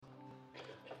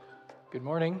Good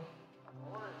morning.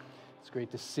 It's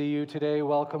great to see you today.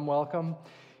 Welcome, welcome.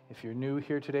 If you're new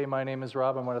here today, my name is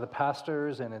Rob. I'm one of the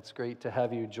pastors, and it's great to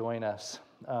have you join us.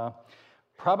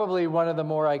 Probably one of the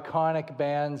more iconic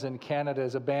bands in Canada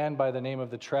is a band by the name of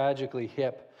the Tragically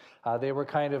Hip. They were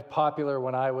kind of popular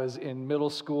when I was in middle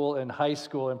school and high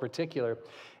school in particular.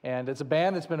 And it's a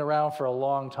band that's been around for a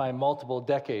long time, multiple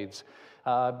decades.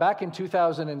 Back in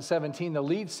 2017, the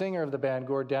lead singer of the band,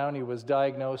 Gord Downie, was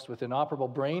diagnosed with inoperable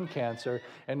brain cancer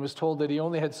and was told that he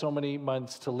only had so many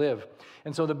months to live.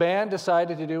 And so the band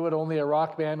decided to do what only a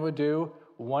rock band would do: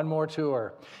 one more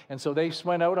tour. And so they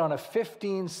went out on a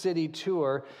 15-city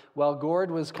tour while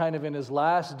Gord was kind of in his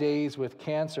last days with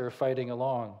cancer fighting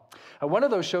along. One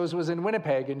of those shows was in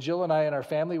Winnipeg, and Jill and I and our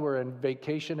family were on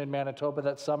vacation in Manitoba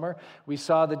that summer. We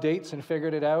saw the dates and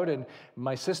figured it out, and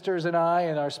my sisters and I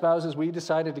and our spouses, we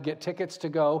decided to get tickets to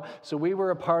go. So we were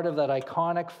a part of that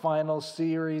iconic final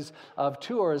series of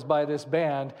tours by this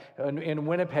band in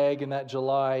Winnipeg in that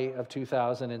July of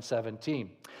 2017.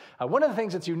 One of the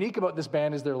things that's unique about this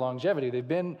band is their longevity. They've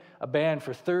been a band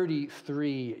for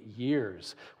 33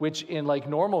 years, which in like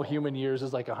normal human years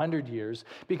is like 100 years,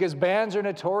 because bands are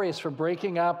notorious for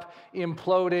breaking up,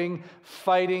 imploding,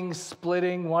 fighting,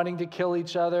 splitting, wanting to kill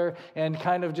each other, and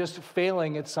kind of just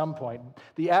failing at some point.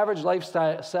 The average life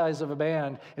size of a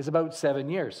band is about 7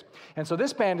 years. And so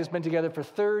this band has been together for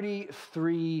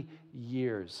 33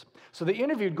 years. So they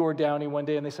interviewed Gord Downie one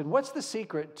day and they said, "What's the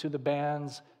secret to the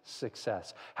band's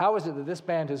success? How is it that this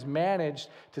band has managed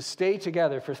to stay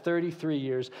together for 33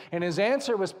 years?" And his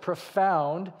answer was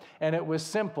profound and it was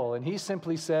simple. And he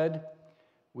simply said,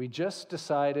 "We just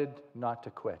decided not to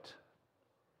quit.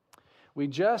 We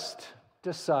just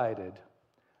decided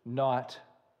not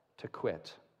to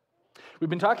quit." We've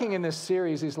been talking in this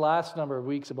series these last number of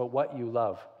weeks about what you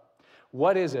love.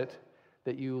 What is it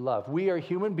that you love? We are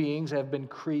human beings, have been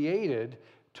created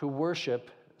to worship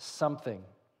something.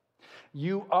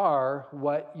 You are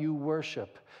what you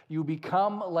worship. You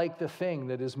become like the thing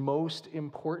that is most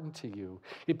important to you.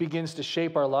 It begins to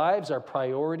shape our lives, our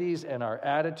priorities, and our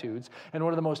attitudes. And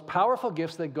one of the most powerful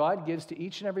gifts that God gives to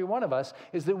each and every one of us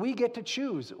is that we get to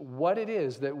choose what it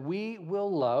is that we will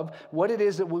love, what it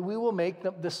is that we will make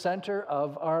the center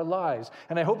of our lives.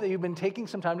 And I hope that you've been taking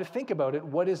some time to think about it.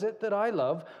 What is it that I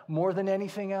love more than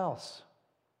anything else?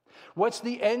 What's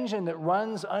the engine that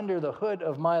runs under the hood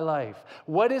of my life?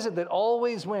 What is it that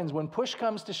always wins? When push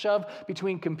comes to shove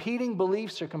between competing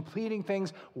beliefs or competing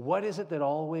things, what is it that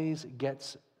always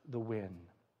gets the win?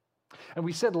 And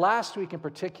we said last week in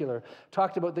particular,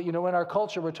 talked about that, in our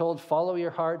culture we're told, follow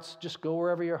your hearts, just go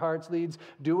wherever your heart leads,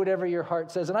 do whatever your heart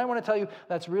says. And I want to tell you,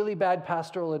 that's really bad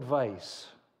pastoral advice.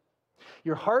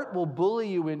 Your heart will bully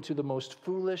you into the most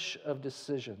foolish of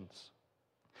decisions.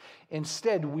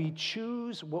 Instead, we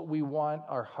choose what we want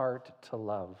our heart to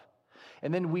love.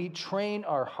 And then we train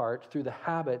our heart through the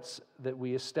habits that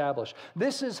we establish.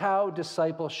 This is how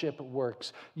discipleship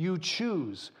works. You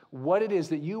choose what it is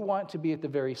that you want to be at the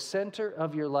very center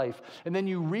of your life. And then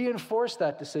you reinforce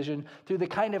that decision through the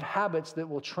kind of habits that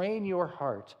will train your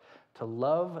heart to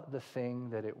love the thing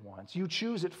that it wants. You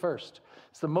choose it first.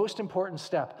 It's the most important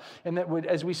step. And that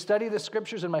as we study the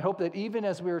scriptures, and my hope that even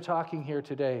as we were talking here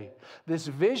today, this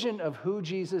vision of who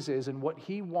Jesus is and what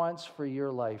he wants for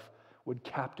your life would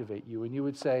captivate you. And you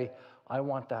would say, I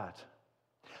want that.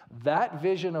 That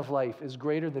vision of life is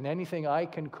greater than anything I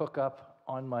can cook up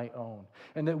on my own.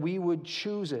 And that we would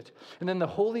choose it. And then the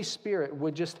Holy Spirit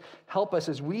would just help us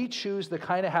as we choose the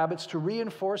kind of habits to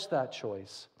reinforce that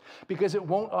choice. Because it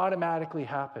won't automatically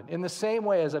happen. In the same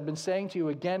way, as I've been saying to you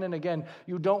again and again,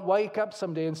 you don't wake up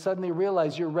someday and suddenly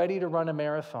realize you're ready to run a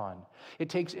marathon. It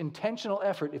takes intentional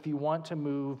effort if you want to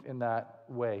move in that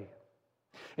way.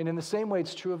 And in the same way,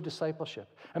 it's true of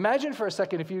discipleship. Imagine for a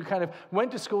second if you kind of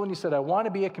went to school and you said, I want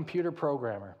to be a computer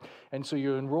programmer. And so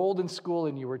you enrolled in school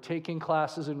and you were taking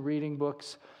classes and reading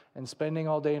books and spending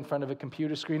all day in front of a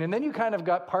computer screen. And then you kind of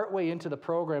got partway into the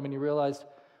program and you realized,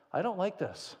 I don't like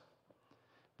this.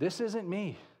 This isn't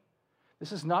me.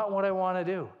 This is not what I want to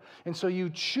do. And so you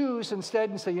choose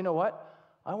instead and say, you know what?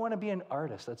 I want to be an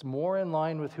artist. That's more in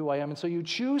line with who I am. And so you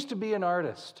choose to be an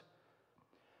artist.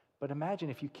 But imagine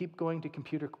if you keep going to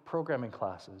computer programming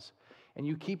classes and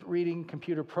you keep reading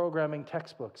computer programming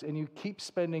textbooks and you keep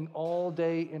spending all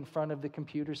day in front of the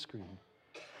computer screen.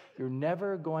 You're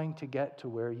never going to get to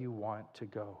where you want to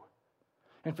go.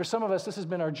 And for some of us, this has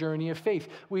been our journey of faith.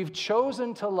 We've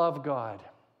chosen to love God.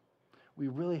 We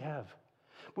really have.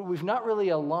 But we've not really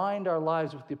aligned our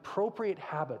lives with the appropriate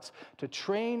habits to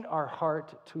train our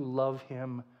heart to love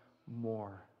him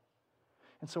more.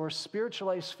 And so our spiritual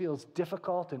life feels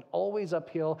difficult and always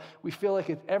uphill. We feel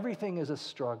like everything is a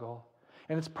struggle.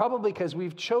 And it's probably because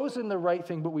we've chosen the right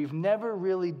thing, but we've never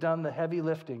really done the heavy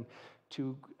lifting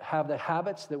to have the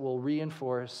habits that will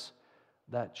reinforce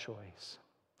that choice.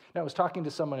 Now, I was talking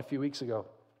to someone a few weeks ago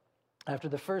after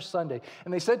the first Sunday,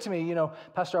 and they said to me,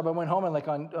 Pastor Rob, I went home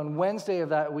and on Wednesday of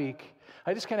that week,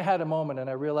 I just kind of had a moment and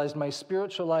I realized my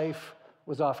spiritual life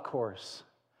was off course,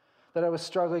 that I was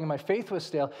struggling and my faith was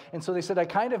stale. And so they said, I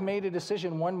kind of made a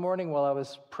decision one morning while I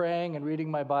was praying and reading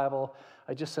my Bible.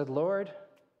 I just said, Lord,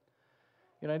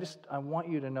 I want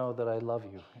you to know that I love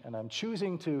you, and I'm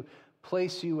choosing to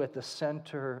place you at the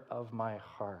center of my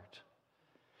heart.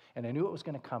 And I knew it was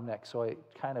going to come next, so I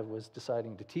kind of was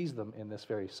deciding to tease them in this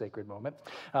very sacred moment.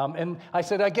 And I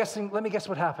said, let me guess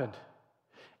what happened.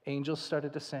 Angels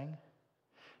started to sing.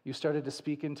 You started to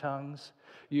speak in tongues.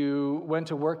 You went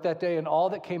to work that day, and all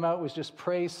that came out was just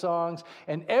praise songs.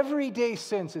 And every day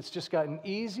since, it's just gotten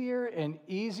easier and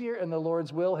easier, and the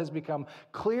Lord's will has become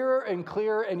clearer and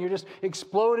clearer, and you're just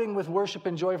exploding with worship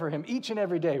and joy for Him each and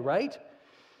every day, right?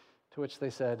 To which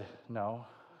they said, no.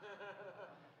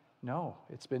 No,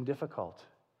 it's been difficult.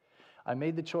 I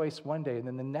made the choice one day, and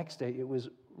then the next day it was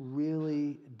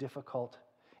really difficult,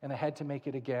 and I had to make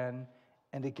it again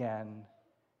and again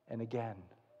and again.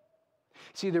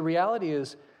 See, the reality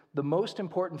is the most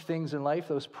important things in life,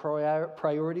 those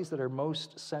priorities that are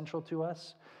most central to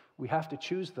us, we have to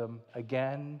choose them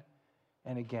again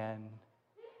and again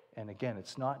and again.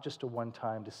 It's not just a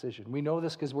one-time decision. We know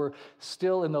this because we're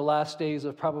still in the last days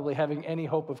of probably having any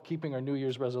hope of keeping our New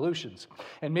Year's resolutions.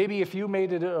 And maybe if you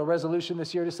made it a resolution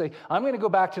this year to say, I'm going to go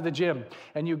back to the gym,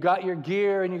 and you got your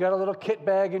gear, and you got a little kit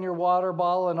bag and your water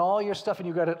bottle and all your stuff, and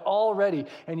you got it all ready,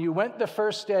 and you went the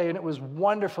first day, and it was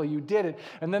wonderful. You did it.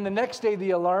 And then the next day,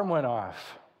 the alarm went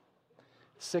off.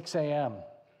 6 a.m.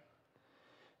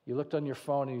 You looked on your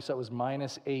phone, and you saw it was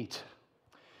 -8.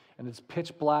 And it's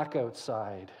pitch black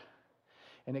outside,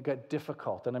 and it got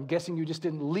difficult. And I'm guessing you just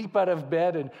didn't leap out of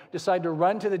bed and decide to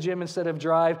run to the gym instead of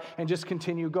drive and just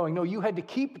continue going. No, you had to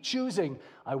keep choosing.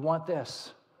 I want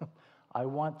this. I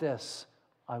want this.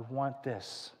 I want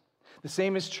this. The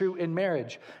same is true in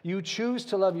marriage. You choose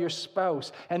to love your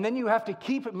spouse, and then you have to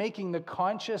keep making the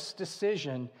conscious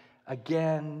decision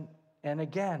again and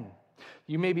again.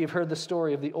 You maybe have heard the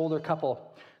story of the older couple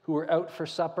who were out for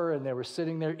supper, and they were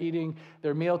sitting there eating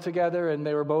their meal together, and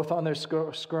they were both on their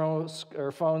phones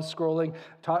scrolling,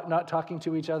 not talking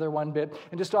to each other one bit.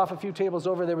 And just off a few tables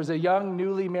over, there was a young,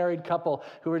 newly married couple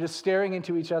who were just staring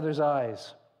into each other's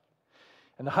eyes.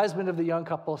 And the husband of the young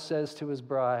couple says to his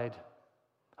bride,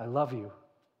 I love you.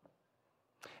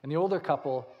 And the older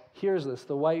couple hears this.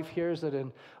 The wife hears it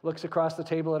and looks across the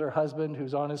table at her husband,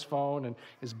 who's on his phone, and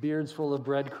his beard's full of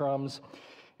breadcrumbs.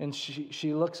 And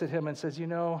she looks at him and says, you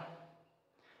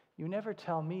never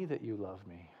tell me that you love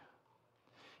me.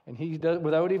 And he,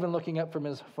 without even looking up from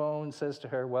his phone, says to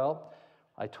her, well,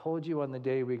 I told you on the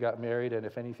day we got married, and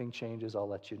if anything changes, I'll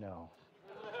let you know.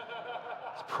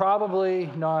 It's probably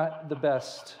not the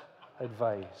best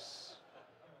advice.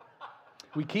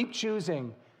 We keep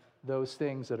choosing those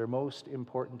things that are most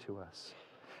important to us.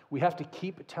 We have to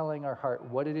keep telling our heart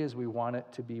what it is we want it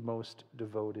to be most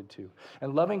devoted to.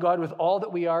 And loving God with all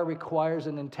that we are requires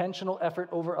an intentional effort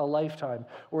over a lifetime.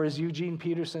 Or as Eugene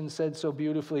Peterson said so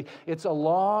beautifully, it's a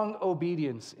long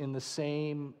obedience in the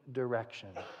same direction.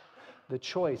 The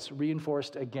choice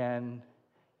reinforced again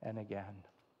and again.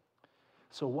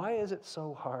 So why is it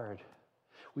so hard?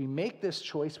 We make this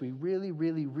choice, we really,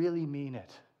 really, really mean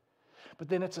it. But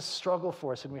then it's a struggle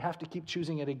for us, and we have to keep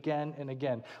choosing it again and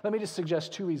again. Let me just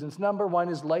suggest 2 reasons. Number one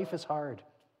is life is hard.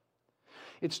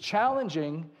 It's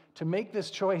challenging to make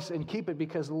this choice and keep it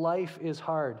because life is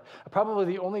hard. Probably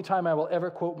the only time I will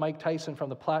ever quote Mike Tyson from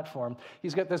the platform.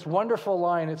 He's got this wonderful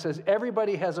line. It says,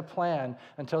 everybody has a plan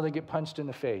until they get punched in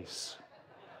the face.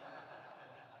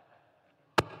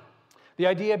 The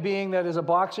idea being that as a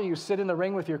boxer, you sit in the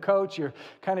ring with your coach,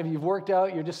 you've worked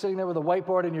out, you're just sitting there with a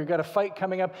whiteboard, and you've got a fight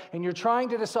coming up, and you're trying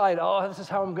to decide, this is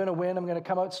how I'm going to win, I'm going to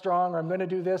come out strong, or I'm going to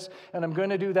do this, and I'm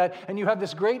going to do that, and you have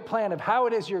this great plan of how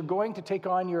it is you're going to take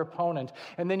on your opponent,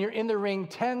 and then you're in the ring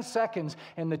 10 seconds,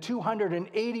 and the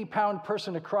 280-pound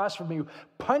person across from you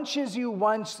punches you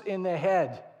once in the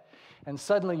head, and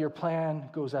suddenly your plan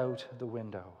goes out the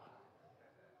window.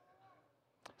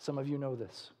 Some of you know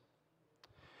this.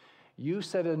 You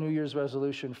set a New Year's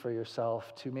resolution for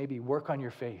yourself to maybe work on your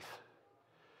faith,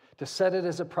 to set it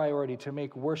as a priority, to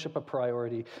make worship a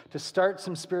priority, to start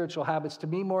some spiritual habits, to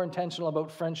be more intentional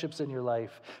about friendships in your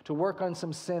life, to work on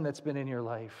some sin that's been in your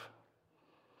life.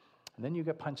 And then you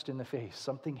get punched in the face.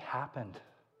 Something happened.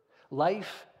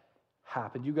 Life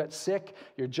happened. You got sick,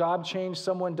 your job changed,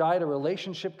 someone died, a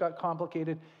relationship got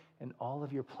complicated, and all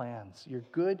of your plans, your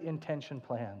good intention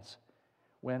plans,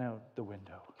 went out the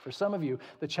window. For some of you,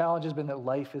 the challenge has been that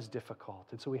life is difficult,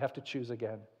 and so we have to choose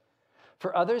again.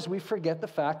 For others, we forget the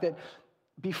fact that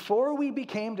before we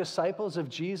became disciples of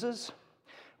Jesus,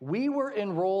 we were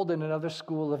enrolled in another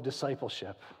school of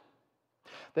discipleship.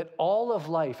 That all of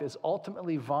life is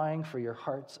ultimately vying for your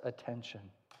heart's attention.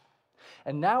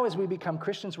 And now as we become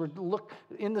Christians, we're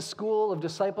in the school of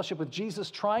discipleship with Jesus,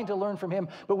 trying to learn from him.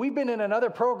 But we've been in another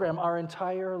program our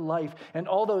entire life, and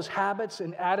all those habits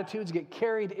and attitudes get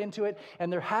carried into it,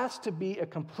 and there has to be a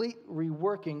complete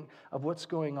reworking of what's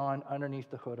going on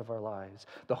underneath the hood of our lives.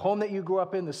 The home that you grew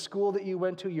up in, the school that you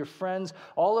went to, your friends,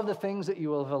 all of the things that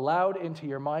you have allowed into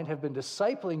your mind have been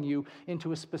discipling you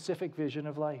into a specific vision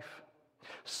of life.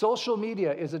 Social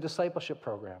media is a discipleship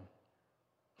program.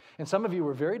 And some of you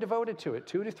were very devoted to it,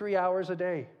 2 to 3 hours a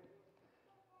day.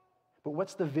 But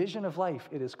what's the vision of life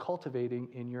it is cultivating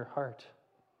in your heart?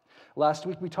 Last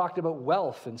week we talked about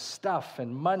wealth and stuff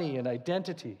and money and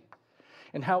identity.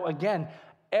 And how, again,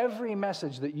 every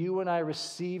message that you and I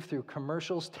receive through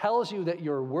commercials tells you that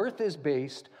your worth is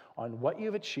based on what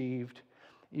you've achieved.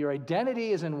 Your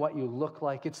identity is in what you look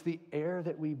like. It's the air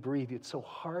that we breathe. It's so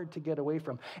hard to get away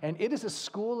from. And it is a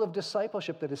school of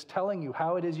discipleship that is telling you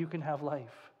how it is you can have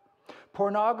life.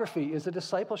 Pornography is a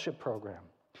discipleship program.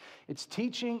 It's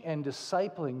teaching and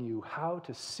discipling you how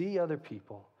to see other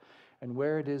people and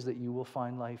where it is that you will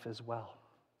find life as well.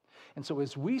 And so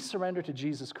as we surrender to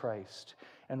Jesus Christ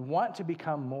and want to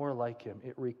become more like him,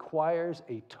 it requires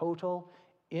a total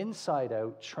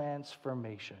inside-out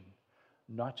transformation,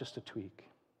 not just a tweak.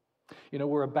 You know,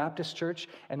 we're a Baptist church,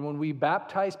 and when we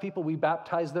baptize people, we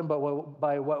baptize them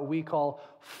by what we call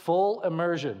full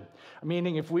immersion.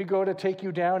 Meaning, if we go to take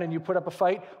you down and you put up a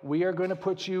fight, we are going to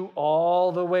put you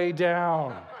all the way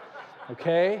down.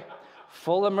 Okay?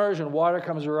 Full immersion. Water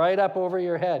comes right up over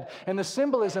your head. And the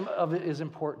symbolism of it is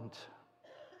important.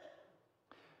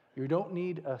 You don't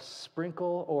need a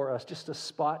sprinkle or just a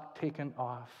spot taken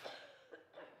off.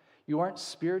 You aren't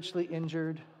spiritually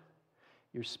injured.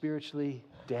 You're spiritually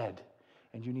dead,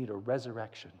 and you need a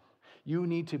resurrection. You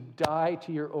need to die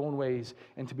to your own ways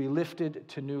and to be lifted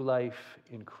to new life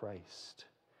in Christ.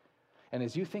 And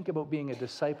as you think about being a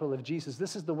disciple of Jesus,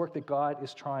 this is the work that God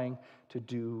is trying to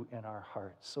do in our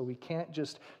hearts. So we can't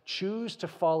just choose to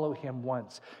follow him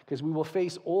once, because we will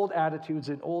face old attitudes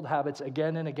and old habits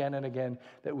again and again and again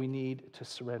that we need to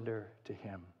surrender to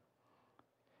him.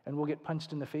 And we'll get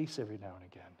punched in the face every now and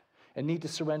again and need to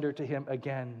surrender to him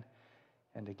again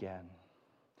and again.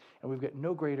 And we've got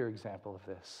no greater example of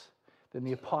this than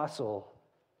the Apostle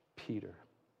Peter.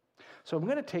 So I'm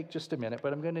going to take just a minute,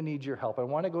 but I'm going to need your help. I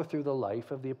want to go through the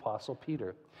life of the Apostle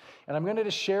Peter. And I'm going to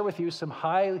just share with you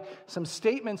some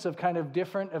statements of kind of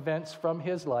different events from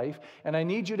his life, and I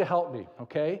need you to help me,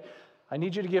 okay? I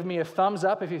need you to give me a thumbs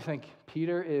up if you think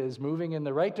Peter is moving in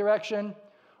the right direction,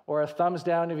 or a thumbs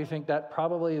down if you think that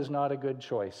probably is not a good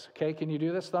choice. Okay, can you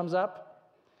do this? Thumbs up?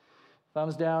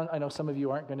 Thumbs down. I know some of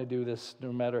you aren't going to do this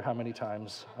no matter how many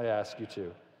times I ask you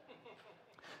to.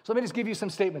 So let me just give you some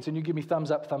statements, and you give me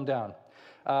thumbs up, thumb down.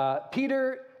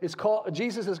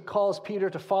 Jesus calls Peter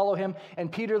to follow him, and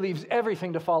Peter leaves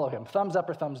everything to follow him. Thumbs up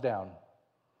or thumbs down?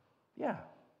 Yeah.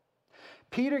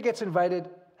 Peter gets invited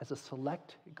as a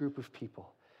select group of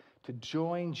people to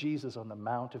join Jesus on the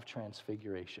Mount of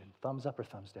Transfiguration. Thumbs up or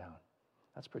thumbs down?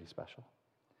 That's pretty special.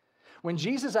 When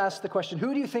Jesus asks the question,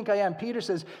 "Who do you think I am?" Peter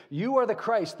says, "You are the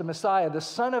Christ, the Messiah, the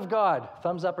Son of God."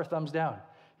 Thumbs up or thumbs down?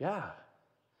 Yeah.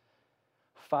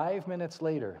 5 minutes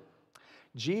later,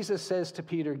 Jesus says to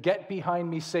Peter, "Get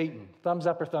behind me, Satan." Thumbs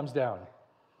up or thumbs down?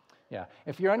 Yeah.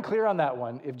 If you're unclear on that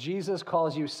one, if Jesus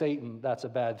calls you Satan, that's a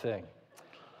bad thing.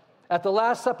 At the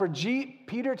Last Supper,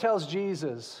 Peter tells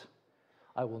Jesus,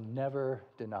 "I will never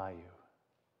deny you."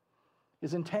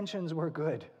 His intentions were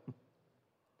good.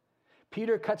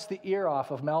 Peter cuts the ear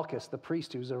off of Malchus, the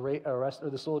priest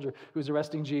the soldier who's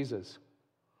arresting Jesus.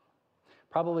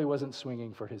 Probably wasn't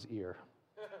swinging for his ear.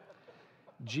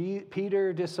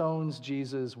 Peter disowns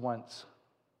Jesus once.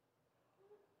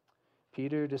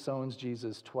 Peter disowns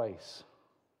Jesus twice.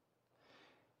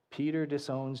 Peter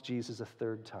disowns Jesus a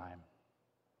third time.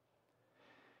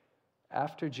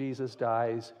 After Jesus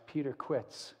dies, Peter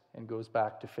quits and goes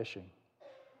back to fishing.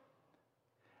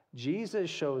 Jesus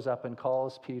shows up and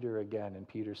calls Peter again, and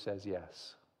Peter says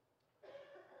yes.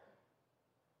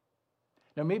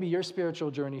 Now, maybe your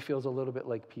spiritual journey feels a little bit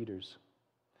like Peter's.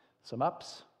 Some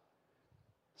ups,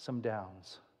 some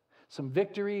downs, some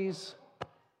victories,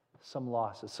 some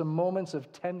losses, some moments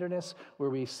of tenderness where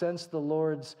we sense the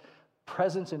Lord's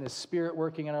presence and His Spirit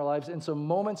working in our lives. And so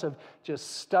moments of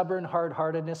just stubborn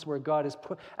hard-heartedness where God is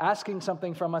asking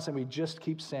something from us and we just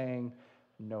keep saying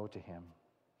no to Him.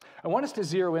 I want us to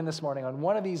zero in this morning on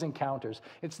one of these encounters.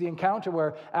 It's the encounter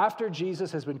where after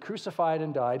Jesus has been crucified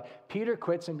and died, Peter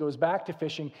quits and goes back to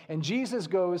fishing, and Jesus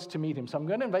goes to meet him. So I'm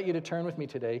going to invite you to turn with me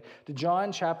today to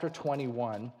John chapter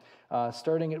 21,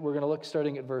 we're going to look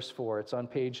starting at verse 4. It's on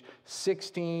page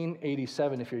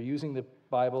 1687 if you're using the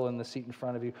Bible in the seat in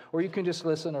front of you, or you can just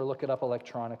listen or look it up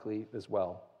electronically as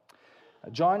well.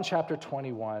 John chapter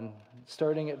 21,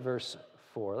 starting at verse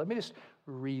 4. Let me just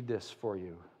read this for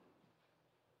you.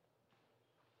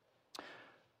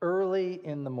 Early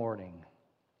in the morning,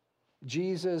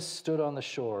 Jesus stood on the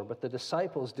shore, but the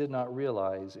disciples did not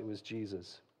realize it was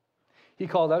Jesus. He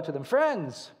called out to them,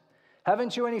 "Friends,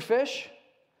 haven't you any fish?"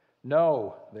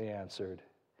 "No," they answered.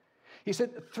 He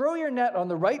said, "Throw your net on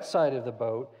the right side of the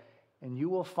boat, and you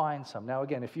will find some." Now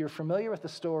again, if you're familiar with the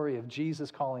story of Jesus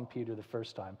calling Peter the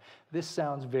first time, this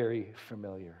sounds very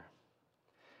familiar.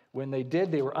 When they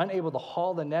did, they were unable to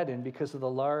haul the net in because of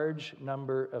the large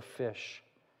number of fish.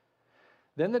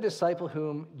 Then the disciple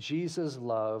whom Jesus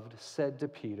loved said to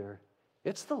Peter,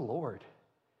 "It's the Lord."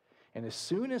 And as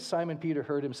soon as Simon Peter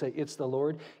heard him say, "It's the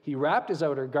Lord," he wrapped his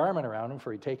outer garment around him,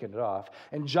 for he'd taken it off,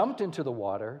 and jumped into the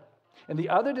water. And the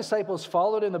other disciples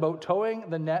followed in the boat, towing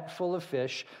the net full of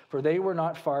fish, for they were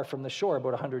not far from the shore,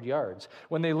 about 100 yards.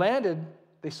 When they landed,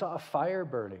 they saw a fire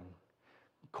burning,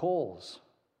 coals.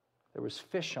 There was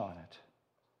fish on it,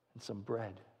 and some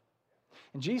bread.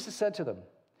 And Jesus said to them,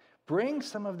 "Bring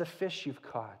some of the fish you've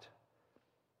caught."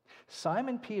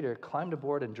 Simon Peter climbed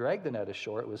aboard and dragged the net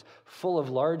ashore. It was full of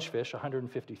large fish,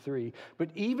 153. But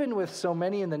even with so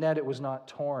many in the net, it was not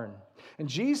torn. And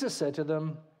Jesus said to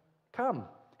them, "Come,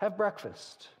 have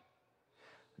breakfast."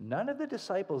 None of the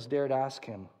disciples dared ask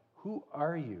him, "Who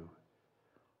are you?"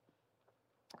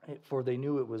 For they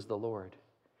knew it was the Lord.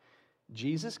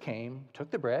 Jesus came, took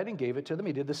the bread, and gave it to them.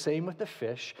 He did the same with the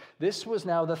fish. This was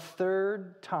now the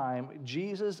third time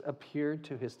Jesus appeared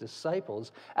to his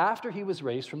disciples after he was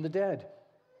raised from the dead.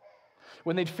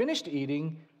 When they'd finished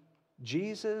eating,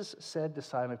 Jesus said to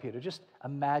Simon Peter, just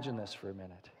imagine this for a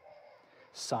minute.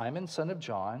 "Simon, son of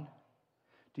John,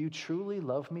 do you truly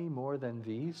love me more than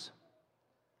these?"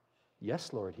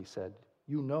 "Yes, Lord," he said.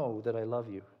 "You know that I love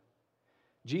you."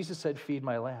 Jesus said, "Feed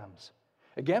my lambs."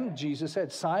 Again, Jesus said,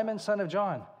 "Simon, son of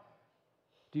John,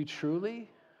 do you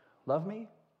truly love me?"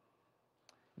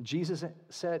 Jesus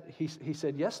said, he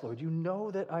said, "Yes, Lord, you know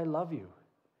that I love you.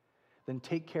 Then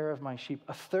take care of my sheep."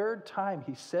 A third time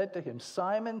he said to him,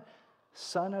 "Simon,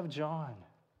 son of John,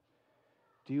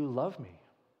 do you love me?"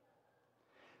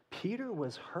 Peter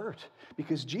was hurt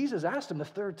because Jesus asked him the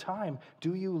third time,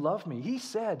 "Do you love me?" He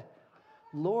said,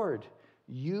 "Lord,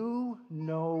 you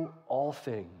know all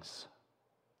things,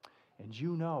 and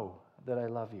you know that I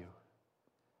love you."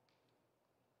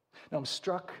 Now, I'm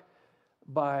struck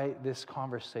by this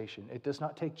conversation. It does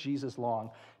not take Jesus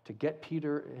long to get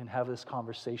Peter and have this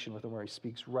conversation with him where he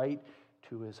speaks right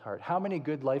to his heart. How many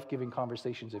good life-giving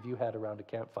conversations have you had around a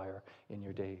campfire in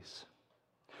your days?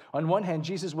 On one hand,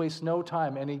 Jesus wastes no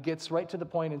time, and he gets right to the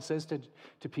point and says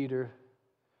to Peter,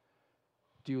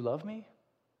 "Do you love me?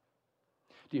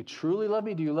 Do you truly love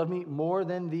me? Do you love me more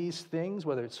than these things,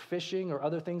 whether it's fishing or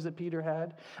other things that Peter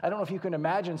had?" I don't know if you can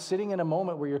imagine sitting in a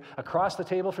moment where you're across the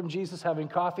table from Jesus having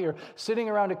coffee or sitting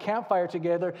around a campfire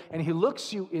together, and he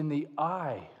looks you in the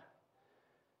eye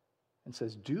and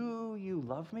says, "Do you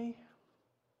love me?"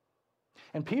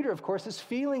 And Peter, of course, his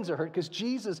feelings are hurt because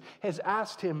Jesus has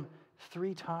asked him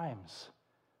 3 times.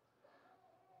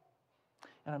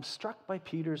 And I'm struck by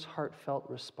Peter's heartfelt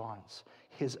response,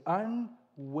 his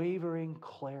unwavering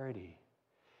clarity.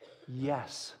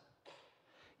 Yes,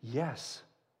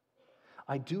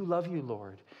 I do love you,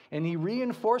 Lord. And he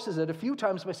reinforces it a few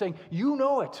times by saying, "You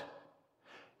know it.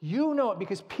 You know it,"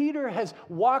 because Peter has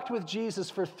walked with Jesus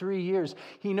for 3 years.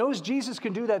 He knows Jesus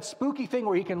can do that spooky thing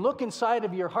where he can look inside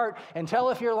of your heart and tell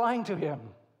if you're lying to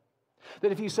him.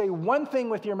 That if you say one thing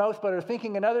with your mouth but are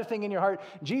thinking another thing in your heart,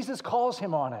 Jesus calls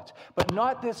him on it. But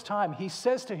not this time. He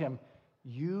says to him,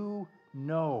 "You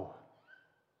know.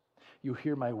 You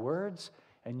hear my words,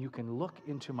 and you can look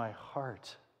into my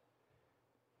heart.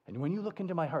 And when you look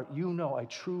into my heart, you know I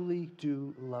truly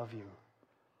do love you."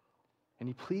 And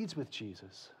he pleads with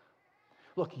Jesus.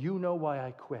 "Look, you know why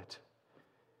I quit.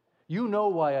 You know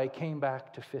why I came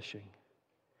back to fishing.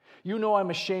 You know I'm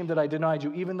ashamed that I denied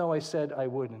you, even though I said I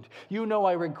wouldn't. You know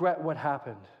I regret what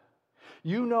happened.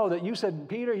 You know that you said,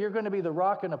 'Peter, you're going to be the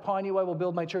rock, and upon you I will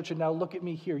build my church,' and now look at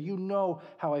me here. You know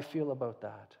how I feel about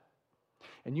that.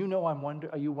 And you know I'm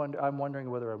wondering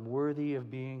whether I'm worthy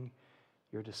of being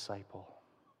your disciple.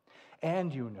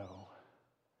 And you know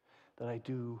that I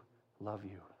do love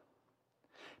you.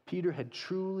 Peter had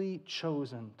truly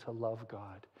chosen to love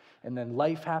God. And then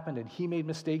life happened, and he made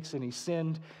mistakes, and he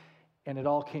sinned, and it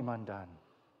all came undone.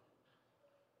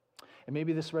 And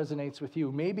maybe this resonates with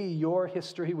you. Maybe your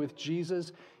history with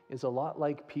Jesus is a lot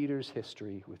like Peter's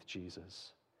history with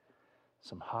Jesus.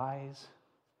 Some highs,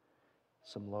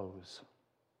 some lows.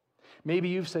 Maybe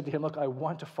you've said to him, look, I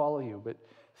want to follow you, but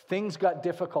things got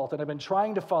difficult, and I've been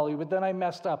trying to follow you, but then I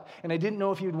messed up, and I didn't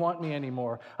know if you'd want me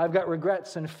anymore. I've got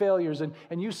regrets and failures, and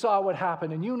you saw what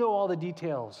happened, and you know all the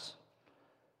details.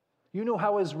 You know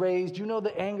how I was raised. You know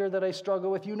the anger that I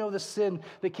struggle with. You know the sin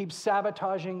that keeps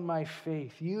sabotaging my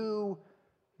faith. You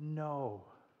know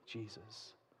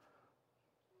Jesus.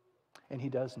 And he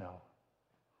does know.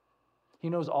 He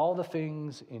knows all the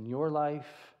things in your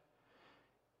life,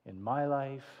 in my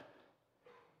life,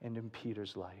 and in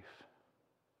Peter's life.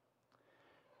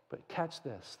 But catch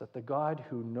this, that the God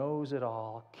who knows it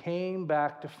all came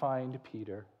back to find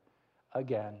Peter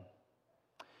again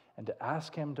and to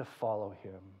ask him to follow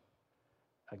him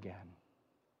again.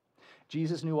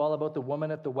 Jesus knew all about the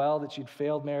woman at the well, that she'd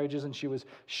failed marriages and she was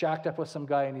shacked up with some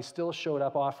guy, and he still showed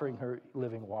up offering her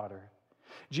living water.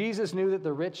 Jesus knew that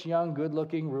the rich, young,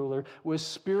 good-looking ruler was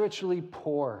spiritually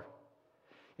poor,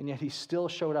 and yet he still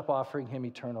showed up offering him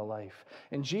eternal life.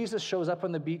 And Jesus shows up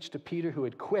on the beach to Peter, who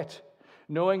had quit,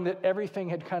 knowing that everything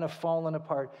had kind of fallen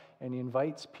apart, and he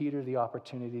invites Peter the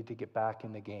opportunity to get back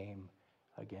in the game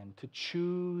again, to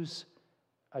choose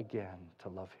again to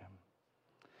love him.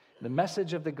 The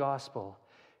message of the gospel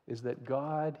is that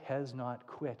God has not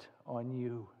quit on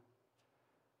you.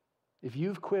 If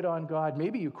you've quit on God,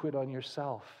 maybe you quit on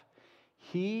yourself.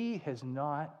 He has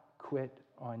not quit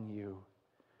on you.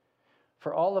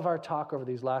 For all of our talk over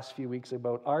these last few weeks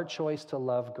about our choice to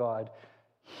love God,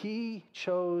 he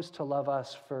chose to love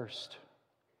us first.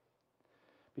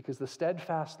 Because the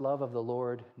steadfast love of the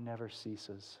Lord never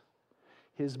ceases.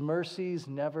 His mercies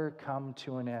never come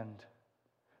to an end.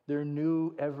 They're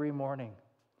new every morning.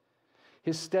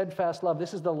 His steadfast love,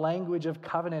 this is the language of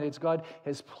covenant. It's God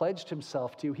has pledged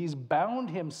himself to. He's bound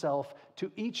himself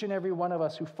to each and every one of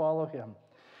us who follow him.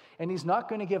 And he's not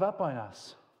going to give up on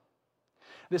us.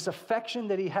 This affection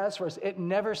that he has for us, it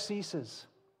never ceases.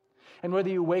 And whether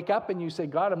you wake up and you say,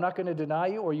 God, I'm not going to deny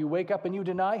you, or you wake up and you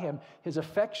deny him, his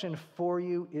affection for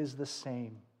you is the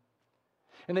same.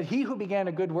 And that he who began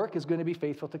a good work is going to be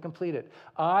faithful to complete it.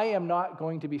 I am not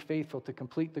going to be faithful to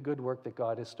complete the good work that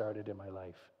God has started in my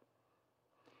life.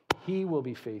 He will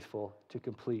be faithful to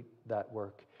complete that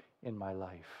work in my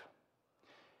life.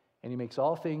 And he makes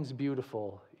all things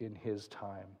beautiful in his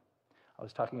time. I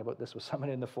was talking about this with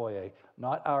someone in the foyer.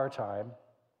 Not our time.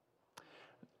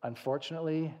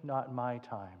 Unfortunately, not my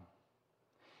time.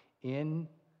 In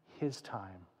his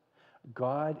time,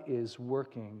 God is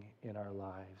working in our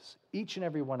lives, each and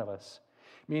every one of us,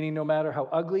 meaning no matter how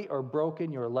ugly or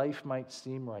broken your life might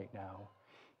seem right now,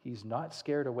 he's not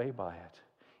scared away by it.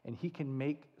 And he can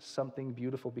make something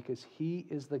beautiful because he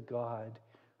is the God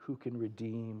who can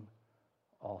redeem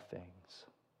all things.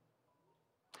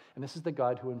 And this is the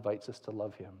God who invites us to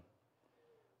love him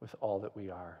with all that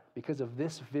we are, because of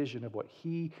this vision of what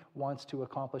he wants to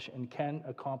accomplish and can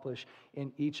accomplish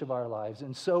in each of our lives.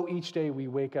 And so each day we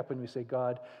wake up and we say,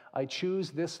 God, I choose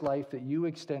this life that you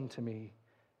extend to me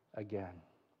again.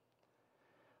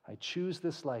 I choose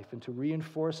this life, and to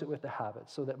reinforce it with the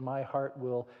habits so that my heart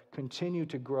will continue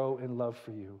to grow in love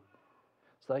for you,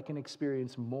 so that I can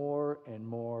experience more and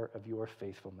more of your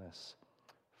faithfulness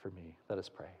for me. Let us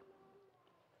pray.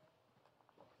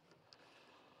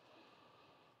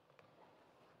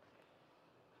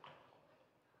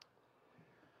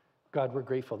 God, we're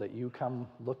grateful that you come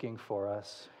looking for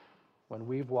us when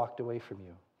we've walked away from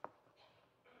you.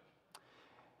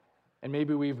 And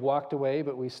maybe we've walked away,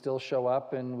 but we still show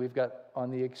up, and we've got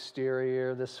on the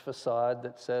exterior this facade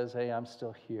that says, hey, I'm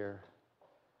still here.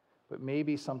 But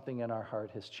maybe something in our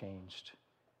heart has changed.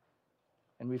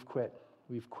 And we've quit.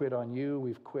 We've quit on you.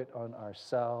 We've quit on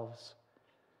ourselves.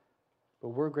 But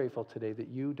we're grateful today that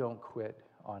you don't quit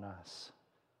on us.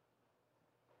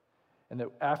 And that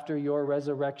after your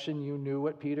resurrection, you knew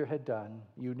what Peter had done.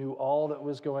 You knew all that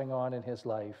was going on in his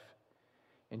life,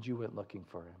 and you went looking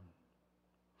for him.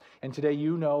 And today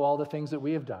you know all the things that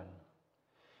we have done.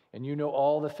 And you know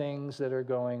all the things that are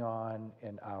going on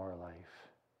in our life.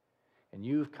 And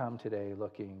you've come today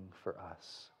looking for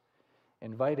us,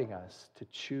 inviting us to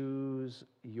choose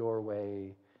your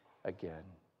way again.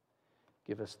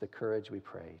 Give us the courage, we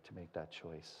pray, to make that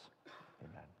choice.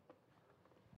 Amen.